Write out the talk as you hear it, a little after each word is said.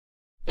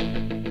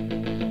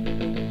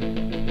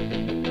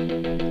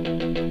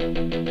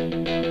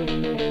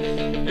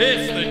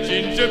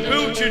Ginger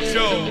Pilchard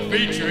Show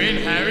featuring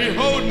Harry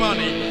Hold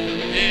Money.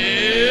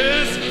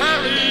 Here's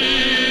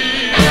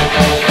Harry.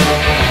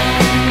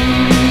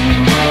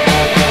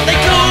 They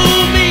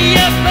call me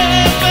a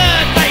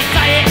pervert, they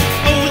say it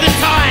all the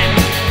time.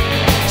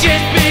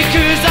 Just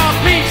because I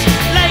pinch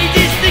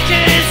ladies'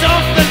 knickers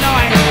off the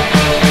line.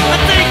 I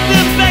take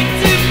them back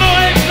to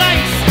my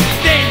place,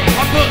 then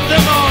I put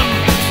them on.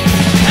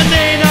 And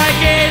then I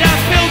get a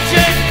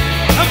Pilchard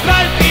and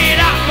poke it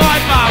up my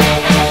bum.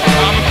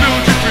 I'm a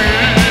Pilchard Freak.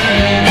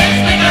 It's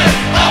knickers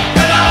off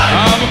the line.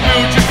 I'm a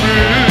Pilchard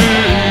Freak.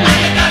 And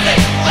it does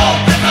it all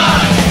the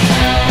time.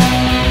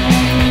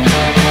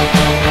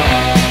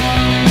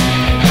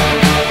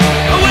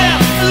 Well,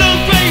 long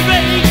grey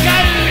red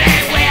coat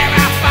and wear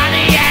a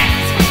funny hat.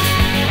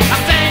 I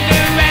stand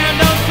around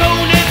on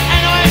corners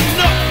and I'm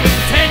not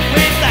content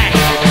with that.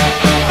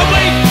 I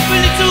wait for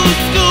little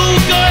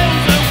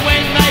schoolgirls and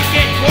when they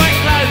get quite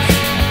close,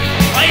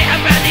 I hit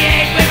 'em round the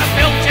head with a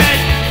Pilchard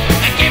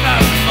and give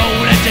 'em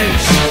all a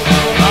deuce.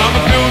 I'm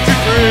a Pilchard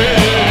Freak.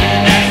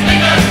 It's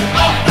knickers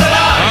off the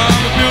line.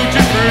 I'm a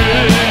Pilchard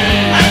Freak.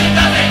 And it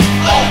does it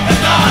all the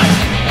time.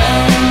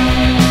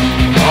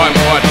 I'm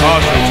quite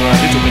partial to a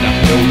little bit of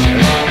Pilchard.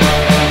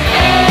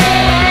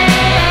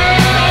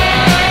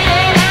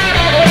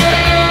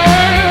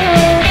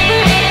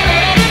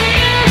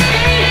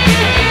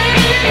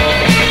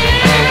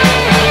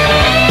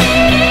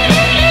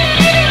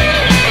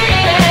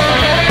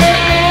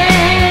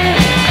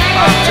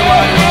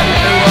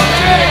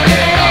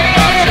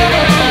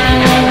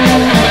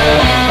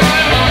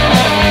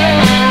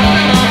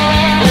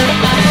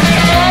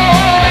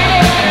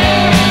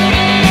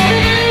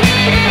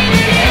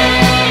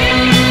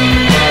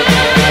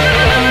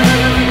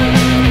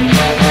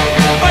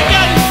 I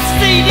go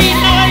seedy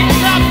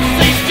nightclubs,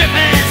 see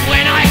strippers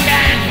when I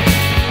can.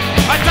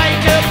 I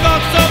take a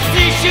box of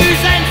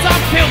tissues and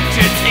some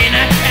Pilchards in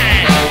a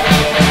can.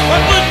 I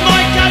put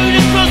my coat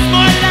across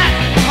my lap,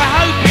 I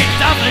hope it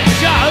doesn't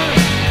show.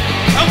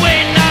 And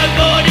when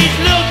nobody's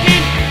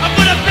looking, I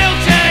put a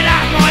Pilchard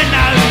up my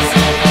nose.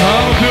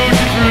 I'm a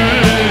Pilchard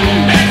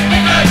Freak. It's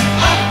knickers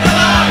off the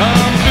line.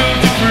 I'm a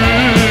Pilchard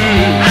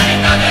Freak. And it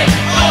does it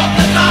all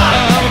the time.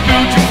 I'm a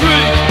Pilchard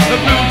Freak. A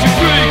Pilchard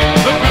Freak.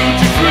 A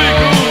Pilchard Freak.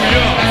 Oh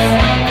yes.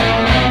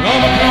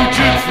 I'm a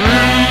Pilchard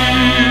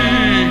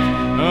Freak.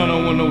 I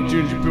don't want no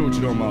ginger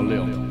Pilchard on my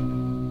lip.